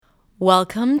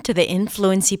Welcome to the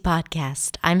Influency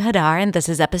Podcast. I'm Hadar, and this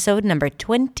is episode number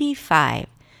 25.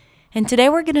 And today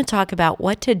we're going to talk about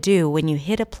what to do when you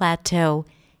hit a plateau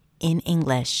in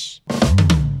English.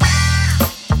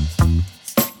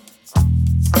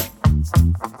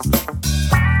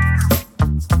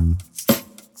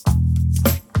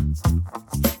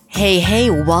 Hey,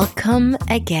 welcome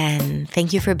again.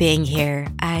 Thank you for being here.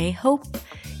 I hope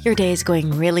your day is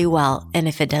going really well. And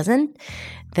if it doesn't,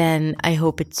 then I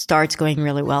hope it starts going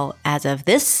really well as of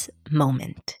this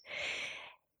moment.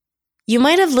 You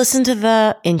might have listened to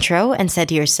the intro and said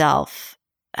to yourself,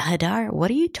 Hadar, what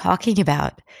are you talking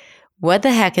about? What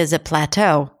the heck is a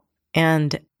plateau?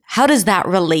 And how does that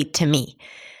relate to me?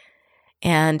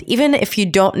 And even if you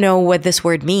don't know what this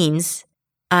word means,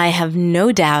 I have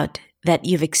no doubt that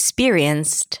you've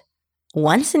experienced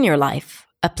once in your life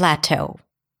a plateau.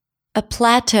 A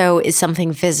plateau is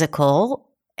something physical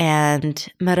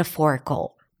and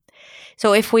metaphorical.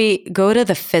 So if we go to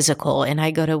the physical and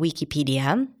I go to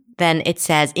Wikipedia, then it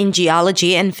says in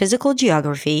geology and physical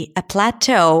geography, a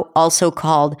plateau, also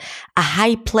called a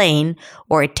high plain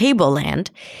or a tableland,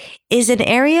 is an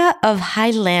area of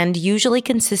high land usually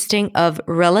consisting of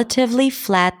relatively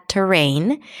flat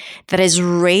terrain that is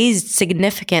raised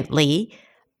significantly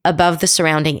above the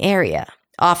surrounding area,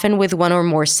 often with one or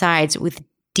more sides with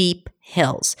deep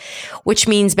hills, which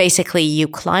means basically you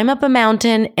climb up a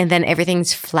mountain and then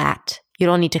everything's flat. You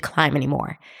don't need to climb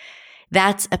anymore.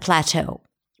 That's a plateau.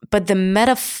 But the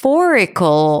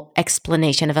metaphorical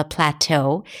explanation of a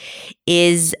plateau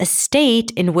is a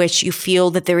state in which you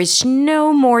feel that there is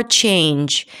no more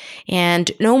change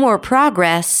and no more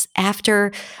progress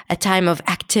after a time of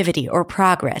activity or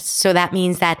progress. So that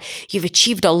means that you've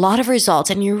achieved a lot of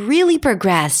results and you really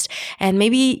progressed, and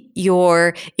maybe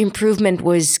your improvement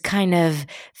was kind of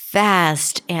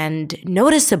fast and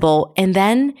noticeable, and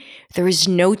then there is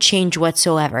no change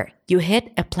whatsoever. You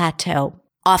hit a plateau.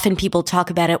 Often people talk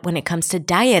about it when it comes to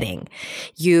dieting.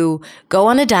 You go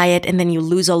on a diet and then you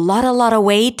lose a lot of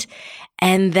weight,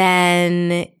 and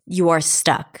then you are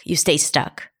stuck. You stay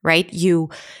stuck, right? You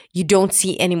don't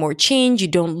see any more change. You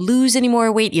don't lose any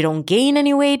more weight. You don't gain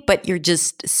any weight, but you're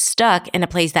just stuck in a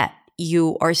place that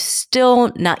you are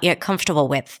still not yet comfortable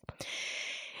with.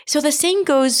 So the same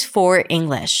goes for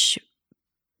English,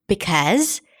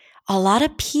 because a lot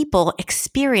of people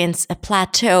experience a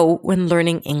plateau when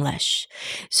learning English.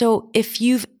 So if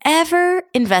you've ever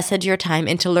invested your time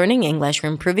into learning English or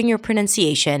improving your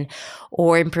pronunciation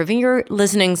or improving your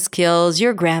listening skills,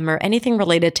 your grammar, anything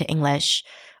related to English,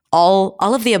 all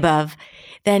of the above,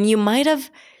 then you might have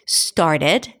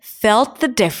started, felt the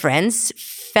difference,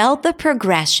 felt the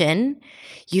progression,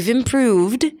 you've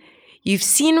improved, you've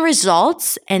seen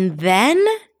results, and then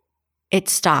it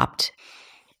stopped.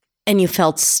 And you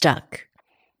felt stuck.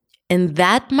 And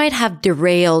that might have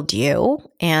derailed you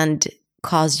and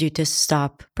caused you to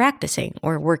stop practicing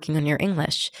or working on your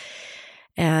English.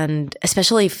 And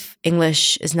especially if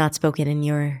English is not spoken in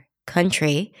your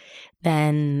country,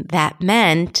 then that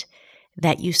meant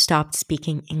that you stopped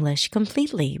speaking English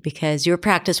completely because your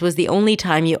practice was the only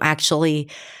time you actually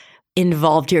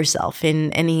involved yourself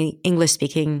in any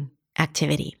English-speaking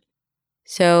activity.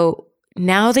 So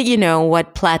now that you know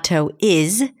what plateau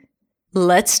is,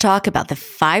 let's talk about the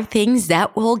 5 things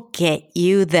that will get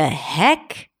you the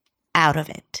heck out of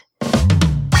it.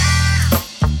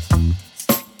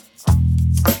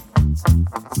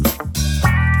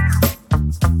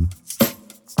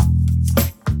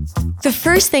 The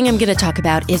first thing I'm going to talk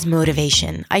about is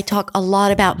motivation. I talk a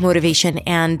lot about motivation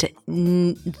and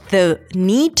the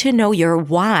need to know your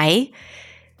why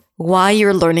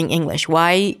you're learning English,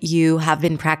 why you have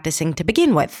been practicing to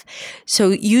begin with. So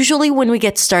usually when we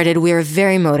get started, we are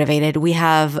very motivated. We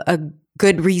have a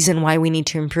good reason why we need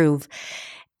to improve.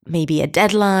 Maybe a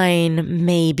deadline,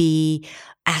 maybe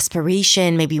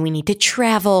aspiration, maybe we need to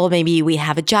travel, maybe we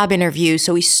have a job interview.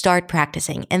 So we start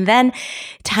practicing. And then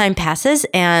time passes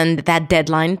and that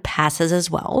deadline passes as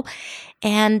well.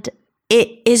 And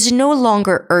it is no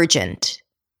longer urgent.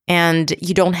 And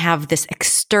you don't have this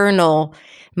external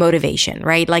motivation,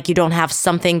 right? Like you don't have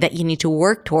something that you need to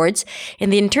work towards,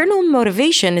 and the internal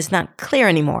motivation is not clear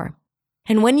anymore.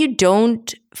 And when you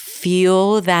don't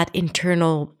feel that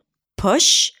internal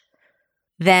push,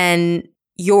 then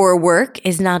your work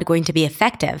is not going to be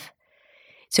effective.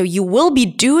 So you will be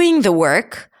doing the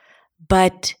work,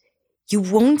 but you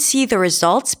won't see the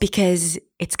results because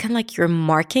it's kind of like you're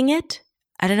marking it.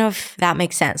 I don't know if that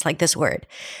makes sense, like this word.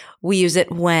 We use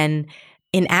it when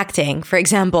in acting. For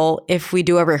example, if we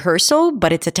do a rehearsal,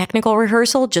 but it's a technical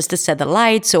rehearsal just to set the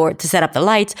lights or to set up the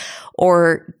lights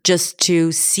or just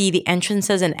to see the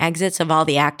entrances and exits of all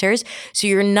the actors. So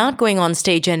you're not going on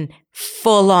stage and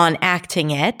full on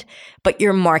acting it, but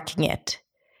you're marking it,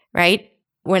 right?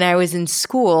 When I was in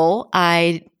school,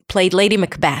 I played Lady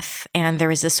Macbeth, and there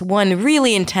was this one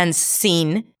really intense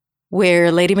scene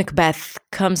where Lady Macbeth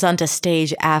comes onto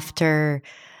stage after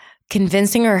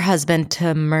convincing her husband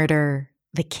to murder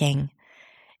the king.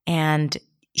 And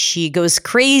she goes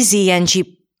crazy and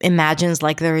she imagines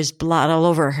like there is blood all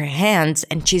over her hands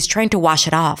and she's trying to wash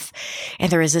it off.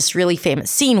 And there is this really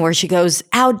famous scene where she goes,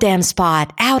 "Out, damn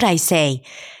spot, out, I say."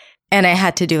 And I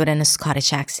had to do it in a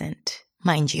Scottish accent,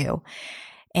 mind you.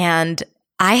 And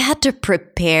I had to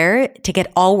prepare to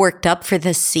get all worked up for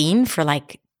this scene for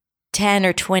like 10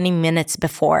 or 20 minutes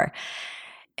before.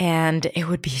 And it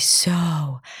would be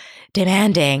so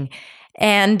demanding.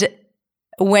 And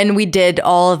when we did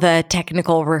all the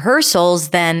technical rehearsals,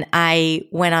 then I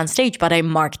went on stage, but I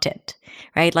marked it,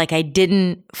 right? Like I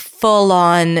didn't full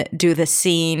on do the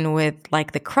scene with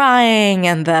like the crying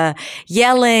and the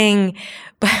yelling,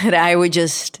 but I would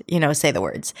just, say the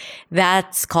words.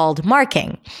 That's called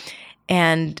marking.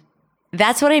 And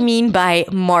that's what I mean by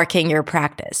marking your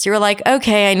practice. You're like,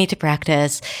 okay, I need to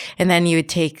practice. And then you would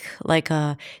take like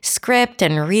a script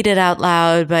and read it out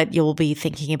loud, but you'll be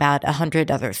thinking about 100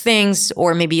 other things.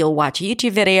 Or maybe you'll watch a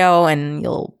YouTube video and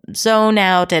you'll zone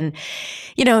out. And,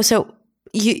 so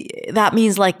that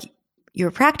means like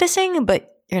you're practicing,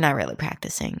 but you're not really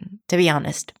practicing, to be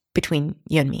honest, between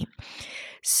you and me.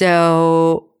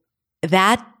 So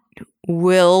that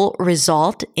will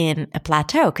result in a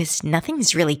plateau because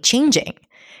nothing's really changing,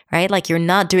 right? Like you're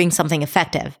not doing something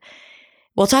effective.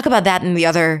 We'll talk about that in the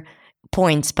other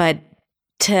points, but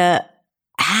to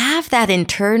have that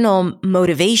internal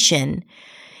motivation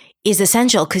is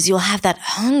essential because you'll have that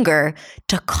hunger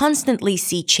to constantly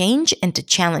see change and to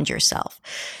challenge yourself.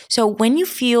 So when you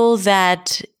feel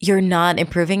that you're not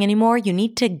improving anymore, you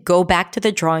need to go back to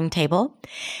the drawing table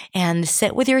and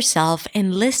sit with yourself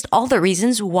and list all the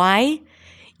reasons why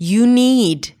you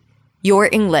need your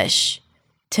English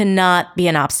to not be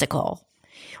an obstacle,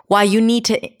 why you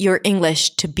need your English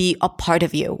to be a part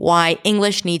of you, why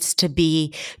English needs to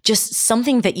be just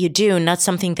something that you do, not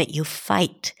something that you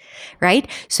fight. Right?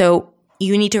 So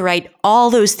you need to write all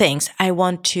those things. I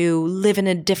want to live in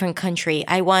a different country.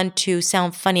 I want to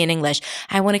sound funny in English.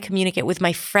 I want to communicate with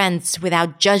my friends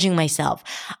without judging myself.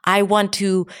 I want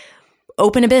to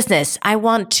open a business. I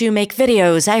want to make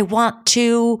videos. I want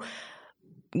to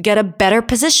get a better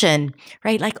position,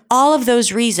 right? Like all of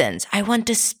those reasons. I want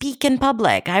to speak in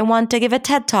public. I want to give a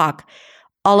TED Talk.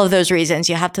 All of those reasons.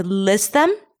 You have to list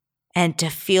them. And to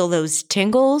feel those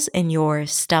tingles in your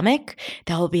stomach,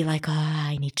 that will be like, oh,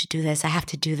 I need to do this. I have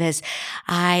to do this.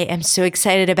 I am so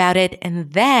excited about it.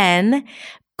 And then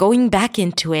going back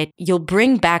into it, you'll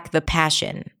bring back the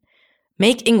passion.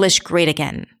 Make English great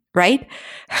again, right?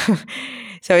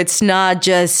 So it's not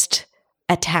just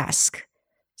a task.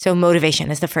 So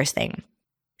motivation is the first thing.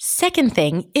 Second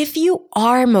thing, if you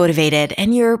are motivated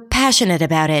and you're passionate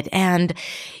about it and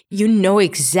you know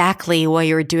exactly why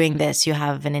you're doing this, you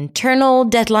have an internal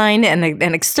deadline and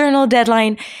an external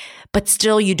deadline, but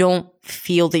still you don't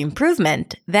feel the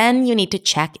improvement, then you need to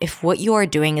check if what you are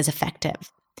doing is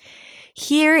effective.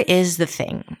 Here is the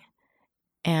thing,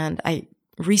 and I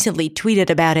recently tweeted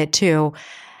about it too.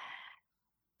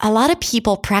 A lot of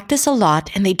people practice a lot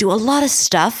and they do a lot of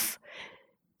stuff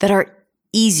that are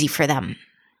easy for them.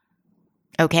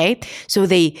 Okay, so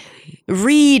they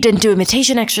read and do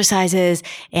imitation exercises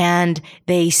and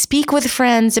they speak with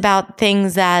friends about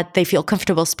things that they feel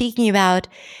comfortable speaking about,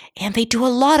 and they do a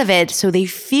lot of it. So they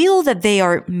feel that they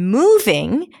are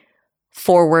moving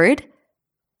forward,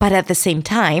 but at the same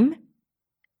time,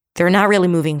 they're not really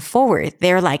moving forward.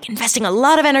 They're like investing a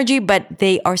lot of energy, but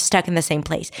they are stuck in the same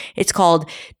place. It's called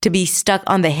to be stuck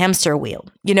on the hamster wheel.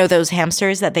 You know, those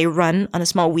hamsters that they run on a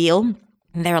small wheel,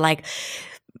 and they're like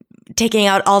taking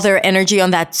out all their energy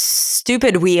on that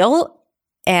stupid wheel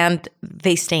and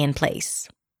they stay in place.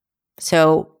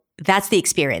 So that's the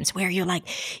experience where you're like,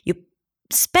 you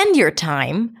spend your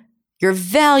time, your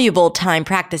valuable time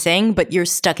practicing, but you're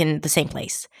stuck in the same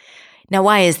place. Now,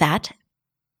 why is that?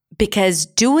 Because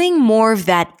doing more of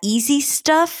that easy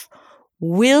stuff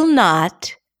will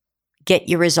not get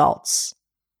you results.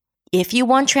 If you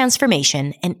want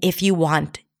transformation and if you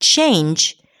want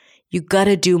change, you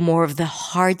gotta do more of the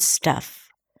hard stuff,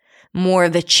 more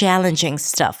of the challenging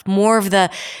stuff, more of the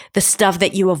stuff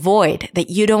that you avoid, that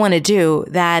you don't want to do,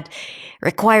 that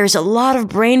requires a lot of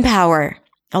brain power,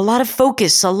 a lot of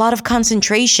focus, a lot of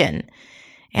concentration.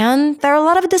 And there are a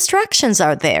lot of distractions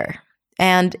out there.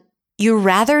 And you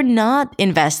rather not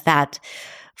invest that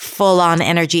full-on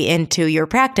energy into your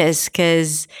practice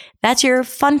because that's your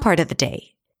fun part of the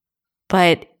day.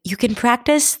 But you can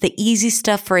practice the easy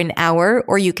stuff for an hour,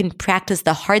 or you can practice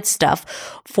the hard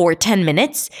stuff for 10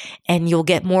 minutes, and you'll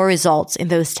get more results in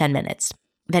those 10 minutes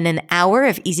than an hour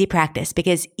of easy practice,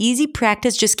 because easy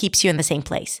practice just keeps you in the same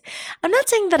place. I'm not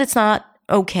saying that it's not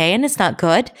okay and it's not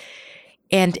good.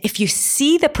 And if you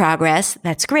see the progress,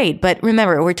 that's great. But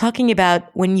remember, we're talking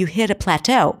about when you hit a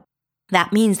plateau.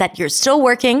 That means that you're still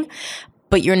working,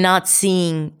 but you're not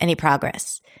seeing any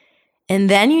progress. And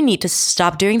then you need to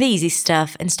stop doing the easy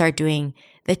stuff and start doing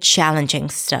the challenging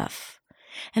stuff.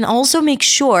 And also make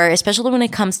sure, especially when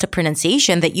it comes to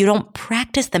pronunciation, that you don't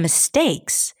practice the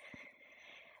mistakes.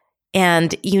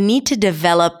 And you need to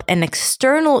develop an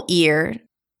external ear.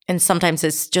 And sometimes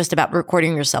it's just about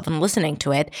recording yourself and listening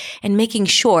to it and making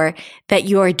sure that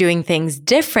you are doing things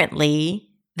differently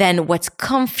than what's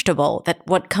comfortable, that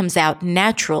what comes out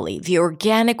naturally, the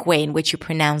organic way in which you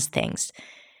pronounce things.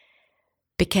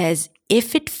 Because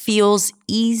if it feels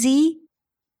easy,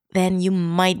 then you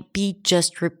might be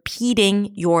just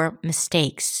repeating your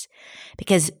mistakes.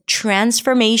 Because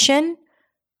transformation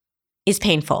is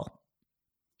painful.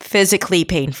 Physically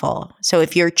painful. So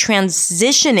if you're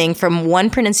transitioning from one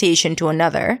pronunciation to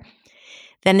another,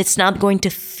 then it's not going to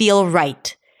feel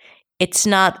right. It's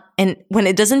not, and when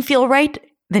it doesn't feel right,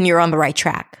 then you're on the right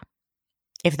track,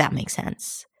 if that makes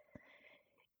sense.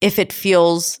 If it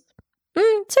feels,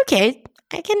 it's okay,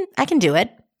 I can do it,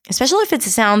 especially if it's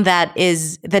a sound that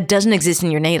doesn't exist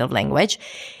in your native language.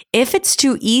 If it's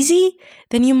too easy,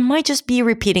 then you might just be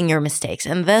repeating your mistakes.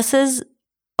 And this is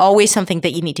always something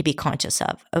that you need to be conscious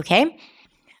of, okay?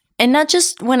 And not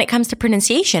just when it comes to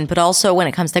pronunciation, but also when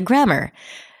it comes to grammar.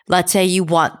 Let's say you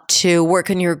want to work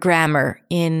on your grammar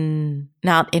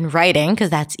not in writing, because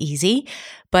that's easy,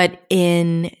 but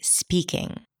in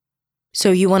speaking.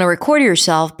 So you want to record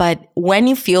yourself, but when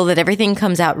you feel that everything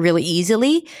comes out really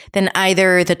easily, then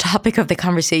either the topic of the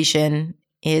conversation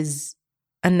is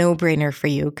a no-brainer for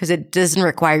you because it doesn't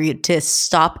require you to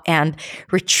stop and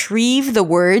retrieve the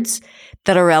words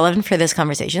that are relevant for this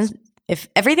conversation. If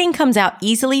everything comes out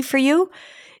easily for you,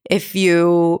 if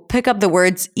you pick up the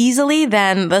words easily,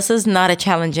 then this is not a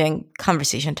challenging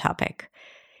conversation topic.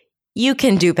 You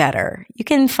can do better. You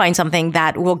can find something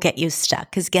that will get you stuck,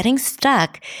 because getting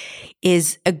stuck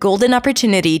is a golden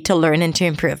opportunity to learn and to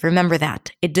improve. Remember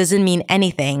that. It doesn't mean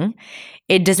anything.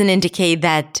 It doesn't indicate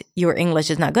that your English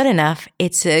is not good enough.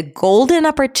 It's a golden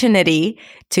opportunity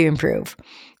to improve.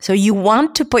 So you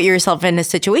want to put yourself in a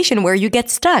situation where you get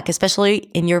stuck, especially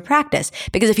in your practice.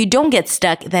 Because if you don't get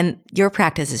stuck, then your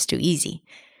practice is too easy.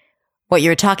 What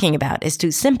you're talking about is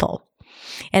too simple.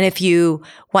 And if you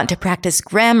want to practice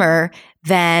grammar,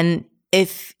 then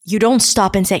if you don't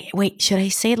stop and say, wait, should I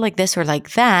say it like this or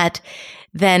like that?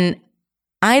 Then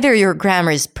either your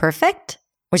grammar is perfect,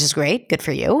 which is great, good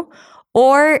for you,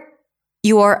 or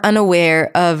you are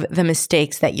unaware of the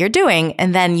mistakes that you're doing,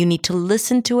 and then you need to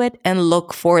listen to it and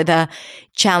look for the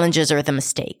challenges or the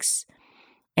mistakes.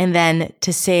 And then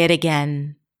to say it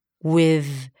again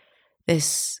with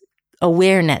this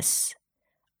awareness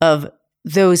of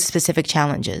those specific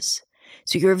challenges.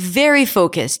 So you're very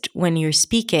focused when you're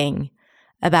speaking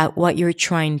about what you're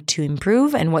trying to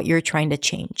improve and what you're trying to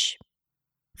change.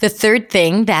 The third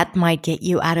thing that might get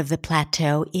you out of the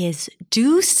plateau is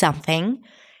do something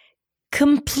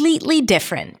completely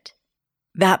different.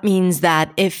 That means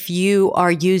that if you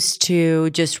are used to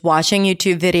just watching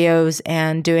YouTube videos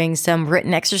and doing some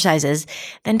written exercises,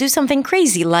 then do something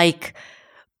crazy like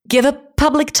give a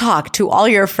public talk to all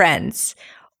your friends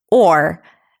or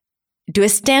do a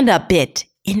stand-up bit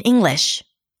in English,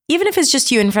 even if it's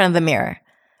just you in front of the mirror,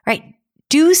 right?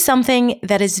 Do something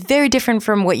that is very different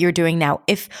from what you're doing now.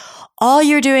 If all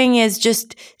you're doing is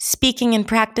just speaking and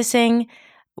practicing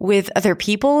with other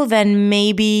people, then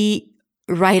maybe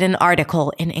write an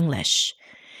article in English.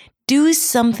 Do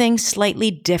something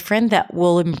slightly different that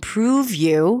will improve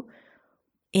you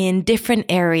in different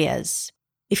areas.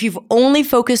 If you've only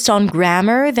focused on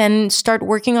grammar, then start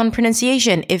working on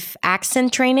pronunciation. If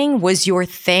accent training was your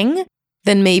thing,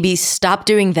 then maybe stop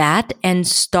doing that and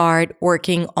start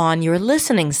working on your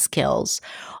listening skills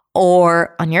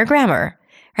or on your grammar,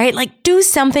 right? Like do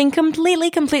something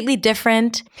completely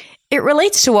different. It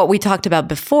relates to what we talked about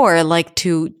before, like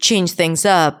to change things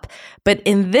up. But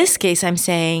in this case, I'm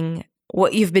saying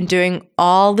what you've been doing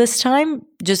all this time,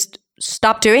 just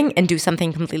stop doing and do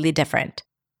something completely different.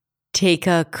 Take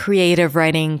a creative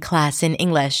writing class in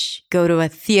English. Go to a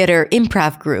theater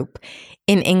improv group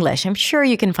in English. I'm sure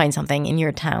you can find something in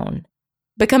your town.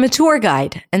 become a tour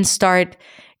guide and start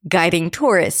guiding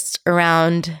tourists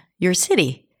around your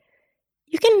city.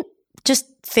 You can just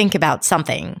think about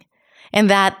something. And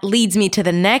that leads me to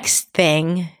the next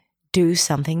thing. Do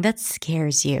something that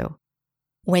scares you.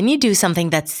 When you do something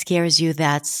that scares you,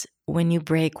 that's when you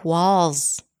break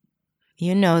walls.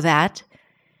 You know that.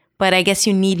 But I guess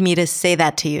you need me to say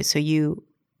that to you so you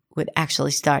would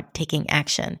actually start taking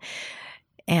action.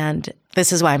 And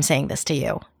this is why I'm saying this to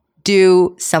you.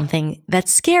 Do something that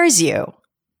scares you.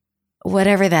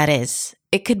 Whatever that is.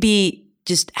 It could be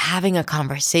just having a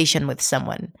conversation with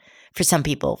someone for some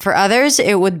people. For others,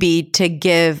 it would be to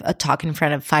give a talk in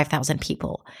front of 5,000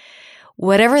 people.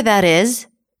 Whatever that is,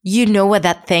 you know what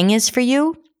that thing is for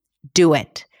you, do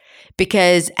it.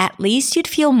 Because at least you'd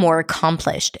feel more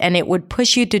accomplished and it would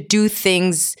push you to do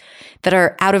things that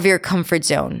are out of your comfort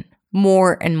zone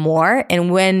more and more.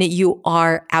 And when you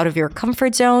are out of your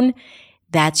comfort zone,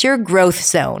 that's your growth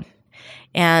zone.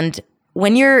 And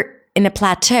when you're in a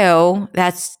plateau,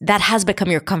 that has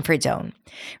become your comfort zone,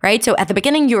 right? So at the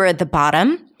beginning, you were at the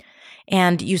bottom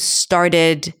and you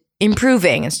started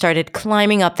improving and started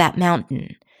climbing up that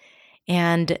mountain.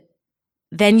 And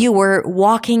then you were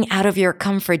walking out of your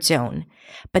comfort zone.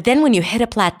 But then when you hit a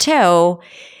plateau,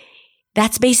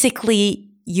 that's basically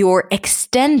your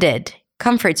extended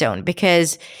comfort zone,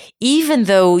 because even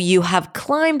though you have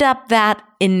climbed up that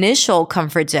initial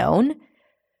comfort zone,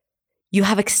 you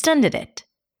have extended it.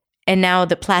 And now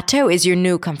the plateau is your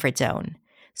new comfort zone.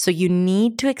 So you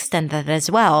need to extend that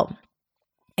as well.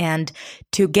 And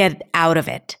to get out of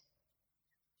it,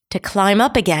 to climb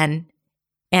up again,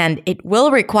 and it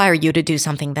will require you to do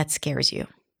something that scares you.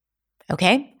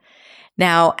 Okay?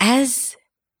 Now, as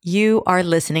you are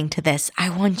listening to this, I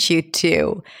want you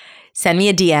to send me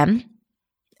a DM.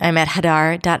 I'm at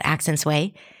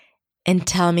hadar.accentsway, and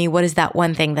tell me what is that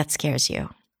one thing that scares you.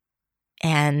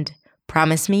 And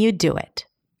promise me you do it.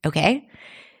 Okay?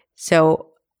 So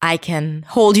I can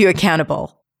hold you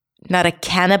accountable. Not a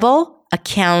cannibal,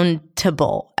 accountable.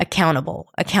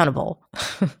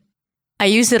 I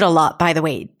use it a lot, by the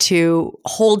way, to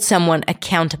hold someone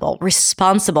accountable,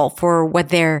 responsible for what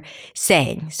they're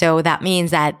saying. So that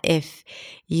means that if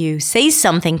you say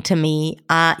something to me,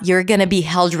 you're going to be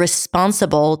held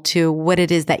responsible to what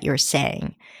it is that you're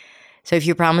saying. So if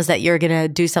you promise that you're going to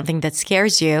do something that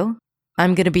scares you,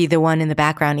 I'm going to be the one in the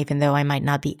background, even though I might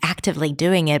not be actively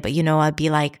doing it. But, I'd be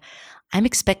like, I'm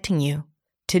expecting you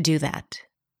to do that.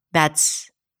 That's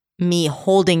me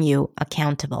holding you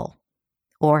accountable.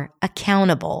 Or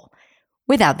accountable,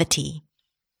 without the T.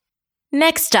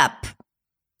 Next up,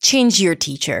 change your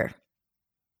teacher.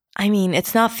 I mean,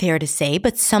 it's not fair to say,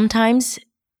 but sometimes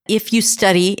if you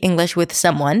study English with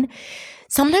someone,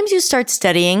 sometimes you start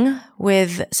studying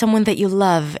with someone that you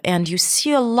love and you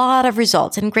see a lot of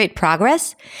results and great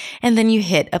progress, and then you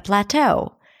hit a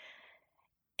plateau.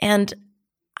 And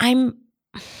I'm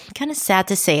kind of sad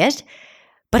to say it,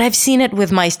 but I've seen it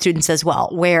with my students as well,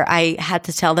 where I had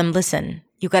to tell them, listen,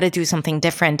 you got to do something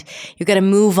different. You got to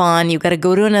move on. You got to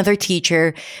go to another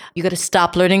teacher. You got to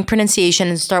stop learning pronunciation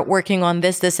and start working on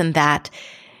this, and that.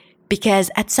 Because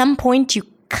at some point, you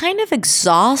kind of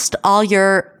exhaust all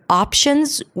your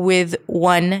options with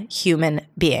one human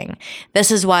being.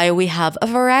 This is why we have a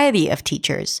variety of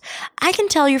teachers. I can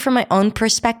tell you from my own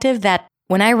perspective that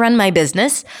when I run my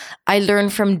business, I learn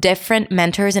from different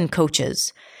mentors and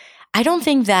coaches. I don't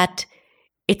think that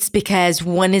it's because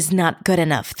one is not good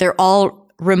enough. They're all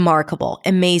remarkable,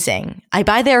 amazing. I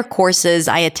buy their courses,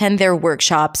 I attend their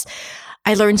workshops.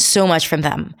 I learn so much from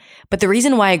them. But the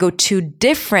reason why I go to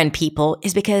different people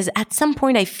is because at some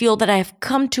point I feel that I have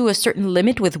come to a certain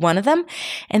limit with one of them,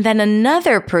 and then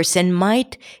another person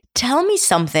might tell me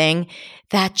something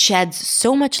that sheds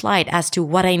so much light as to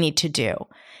what I need to do.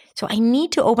 So I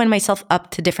need to open myself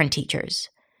up to different teachers.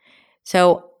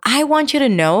 So I want you to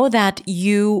know that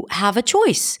you have a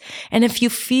choice. And if you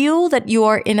feel that you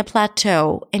are in a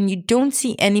plateau and you don't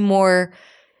see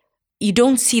you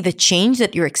don't see the change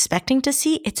that you're expecting to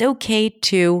see, it's okay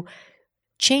to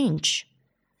change.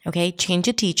 Okay? Change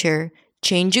a teacher,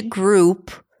 change a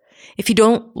group. If you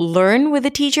don't learn with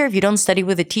a teacher, if you don't study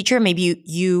with a teacher, maybe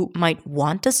you might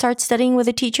want to start studying with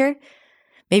a teacher.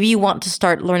 Maybe you want to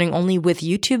start learning only with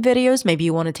YouTube videos. Maybe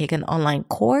you want to take an online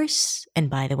course. And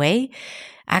by the way,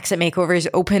 Accent Makeover is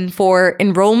open for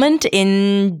enrollment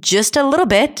in just a little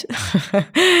bit.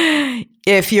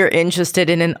 If you're interested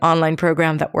in an online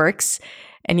program that works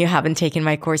and you haven't taken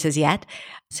my courses yet.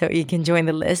 So you can join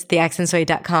the list,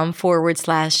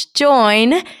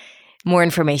 theaccentsway.com/join. More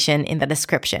information in the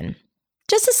description.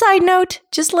 Just a side note,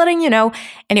 just letting you know.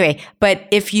 Anyway, but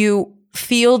if you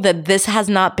feel that this has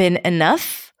not been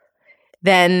enough,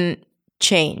 then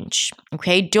change.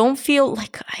 Okay. Don't feel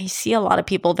like I see a lot of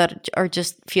people that are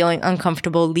just feeling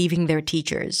uncomfortable leaving their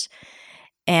teachers.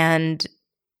 And,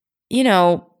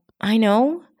 I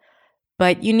know,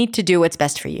 but you need to do what's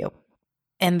best for you.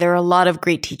 And there are a lot of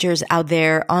great teachers out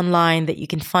there online that you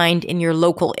can find in your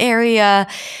local area,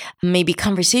 maybe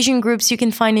conversation groups you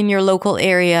can find in your local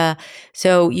area.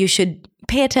 So you should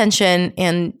pay attention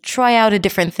and try out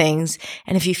different things.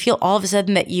 And if you feel all of a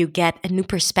sudden that you get a new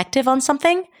perspective on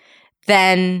something,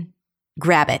 then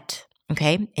grab it,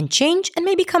 okay? And change and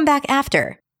maybe come back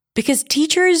after. Because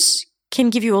teachers can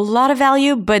give you a lot of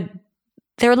value, but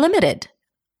they're limited,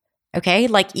 okay?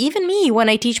 Like even me, when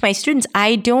I teach my students,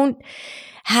 I don't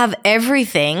have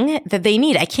everything that they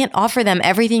need. I can't offer them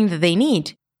everything that they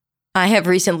need. I have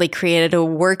recently created a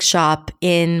workshop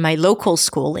in my local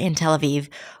school in Tel Aviv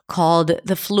called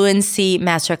the Fluency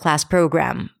Masterclass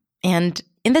Program. And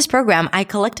in this program, I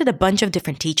collected a bunch of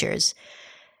different teachers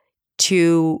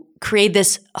to create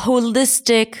this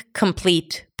holistic,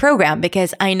 complete program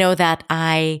because I know that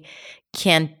I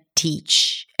can't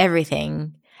teach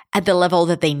everything at the level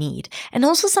that they need. And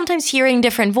also sometimes hearing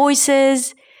different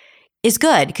voices is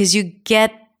good because you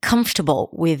get comfortable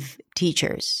with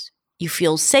teachers. You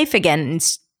feel safe again.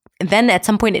 And then at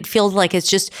some point, it feels like it's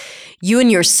just you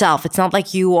and yourself. It's not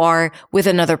like you are with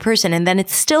another person. And then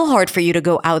it's still hard for you to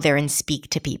go out there and speak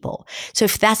to people. So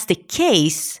if that's the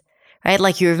case, right,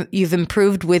 like you've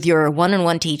improved with your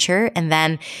one-on-one teacher and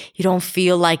then you don't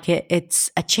feel like it's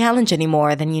a challenge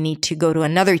anymore, then you need to go to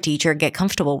another teacher, get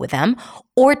comfortable with them,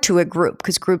 or to a group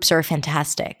because groups are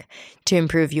fantastic to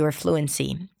improve your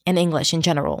fluency in English in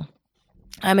general.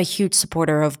 I'm a huge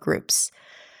supporter of groups.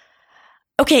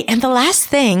 Okay, and the last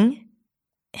thing,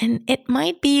 and it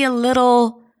might be a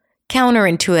little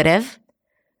counterintuitive,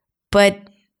 but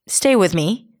stay with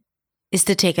me, is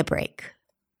to take a break.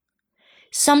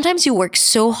 Sometimes you work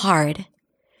so hard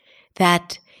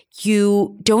that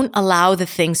you don't allow the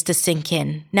things to sink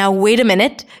in. Now, wait a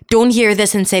minute. Don't hear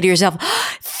this and say to yourself,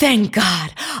 thank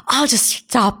God, I'll just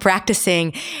stop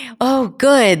practicing. Oh,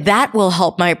 good. That will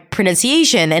help my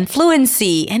pronunciation and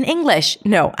fluency and English.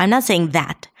 No, I'm not saying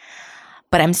that.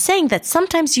 But I'm saying that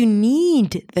sometimes you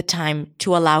need the time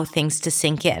to allow things to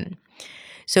sink in.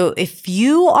 So if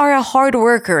you are a hard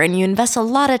worker and you invest a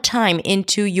lot of time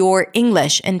into your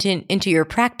English and into your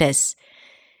practice,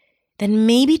 then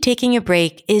maybe taking a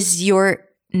break is your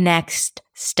next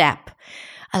step.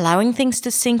 Allowing things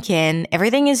to sink in.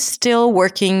 Everything is still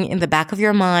working in the back of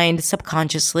your mind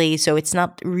subconsciously, so it's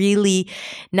not really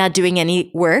not doing any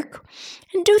work.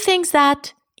 And do things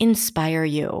that inspire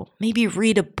you. Maybe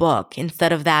read a book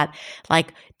instead of that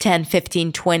like 10,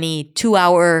 15, 20,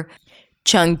 2-hour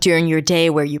chunk during your day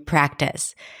where you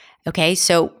practice. Okay,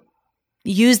 so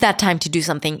use that time to do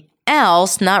something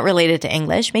else, not related to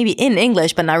English, maybe in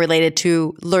English, but not related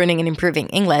to learning and improving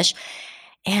English,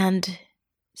 and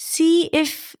see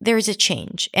if there's a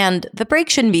change. And the break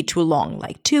shouldn't be too long,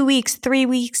 like 2 weeks, 3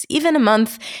 weeks, even a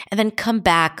month, and then come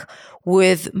back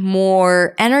with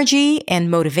more energy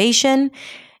and motivation.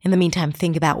 In the meantime,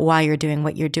 think about why you're doing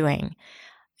what you're doing,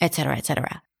 etc.,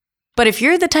 etc. But if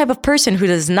you're the type of person who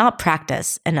does not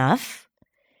practice enough,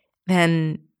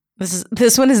 then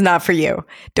this one is not for you.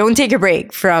 Don't take a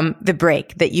break from the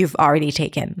break that you've already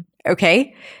taken,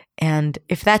 okay? And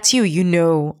if that's you, you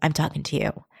know I'm talking to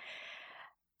you.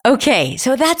 Okay,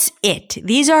 so that's it.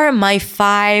 These are my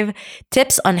 5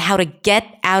 tips on how to get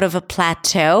out of a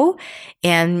plateau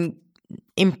and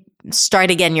start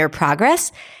again your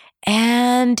progress.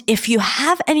 And if you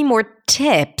have any more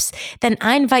tips, then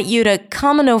I invite you to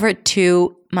come on over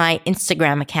to my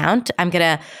Instagram account. I'm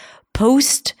going to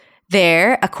post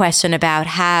there a question about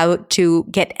how to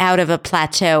get out of a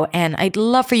plateau. And I'd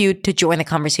love for you to join the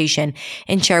conversation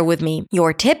and share with me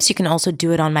your tips. You can also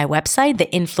do it on my website,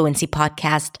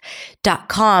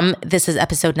 theinfluencypodcast.com. This is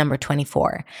episode number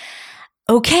 24.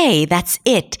 Okay, that's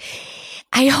it.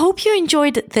 I hope you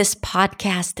enjoyed this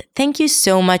podcast. Thank you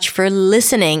so much for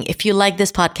listening. If you like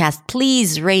this podcast,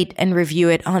 please rate and review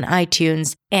it on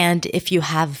iTunes. And if you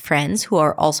have friends who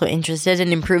are also interested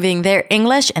in improving their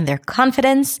English and their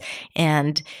confidence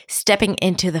and stepping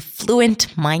into the fluent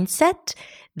mindset,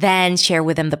 then share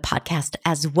with them the podcast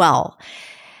as well.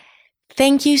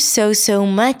 Thank you so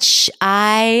much.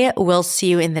 I will see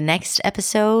you in the next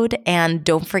episode. And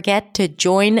don't forget to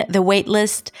join the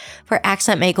waitlist for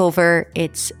Accent Makeover.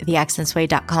 It's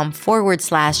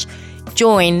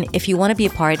theaccentsway.com/join if you want to be a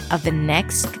part of the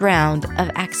next round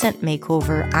of Accent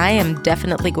Makeover. I am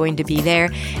definitely going to be there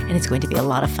and it's going to be a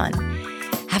lot of fun.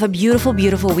 Have a beautiful,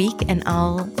 beautiful week and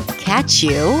I'll catch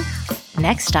you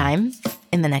next time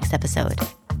in the next episode.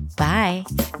 Bye.